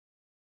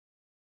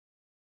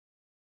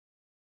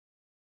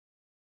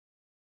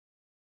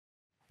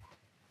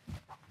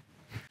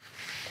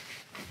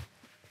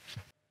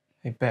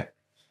Hey, Beck.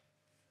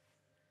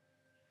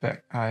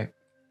 Beck, I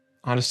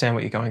understand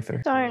what you're going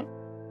through. Don't.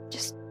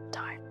 Just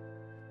don't.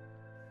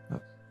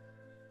 Look,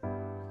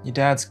 your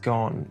dad's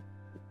gone,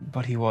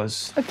 but he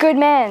was... A good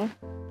man,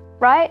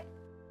 right?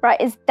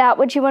 Right, is that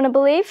what you want to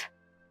believe?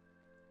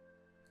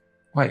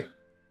 Wait,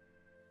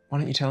 why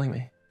aren't you telling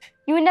me?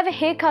 You were never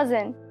here,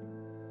 cousin.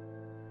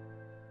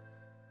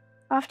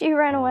 After you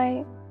ran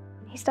away,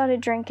 he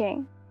started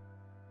drinking.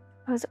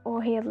 That was all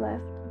he had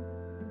left.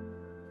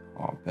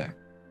 Oh, Beck.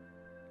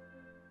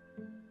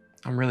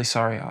 I'm really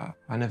sorry,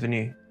 I never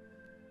knew.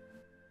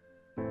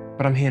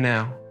 But I'm here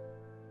now,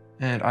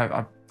 and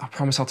I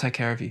promise I'll take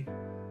care of you.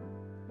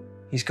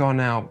 He's gone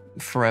now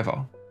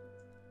forever.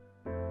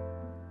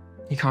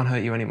 He can't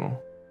hurt you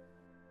anymore.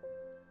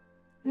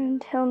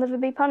 And he'll never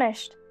be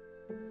punished.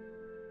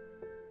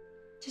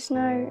 Just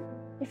know,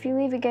 if you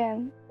leave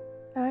again,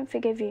 I won't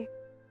forgive you.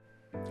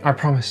 I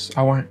promise,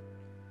 I won't.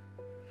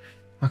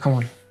 Now come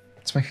on,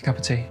 let's make a cup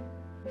of tea.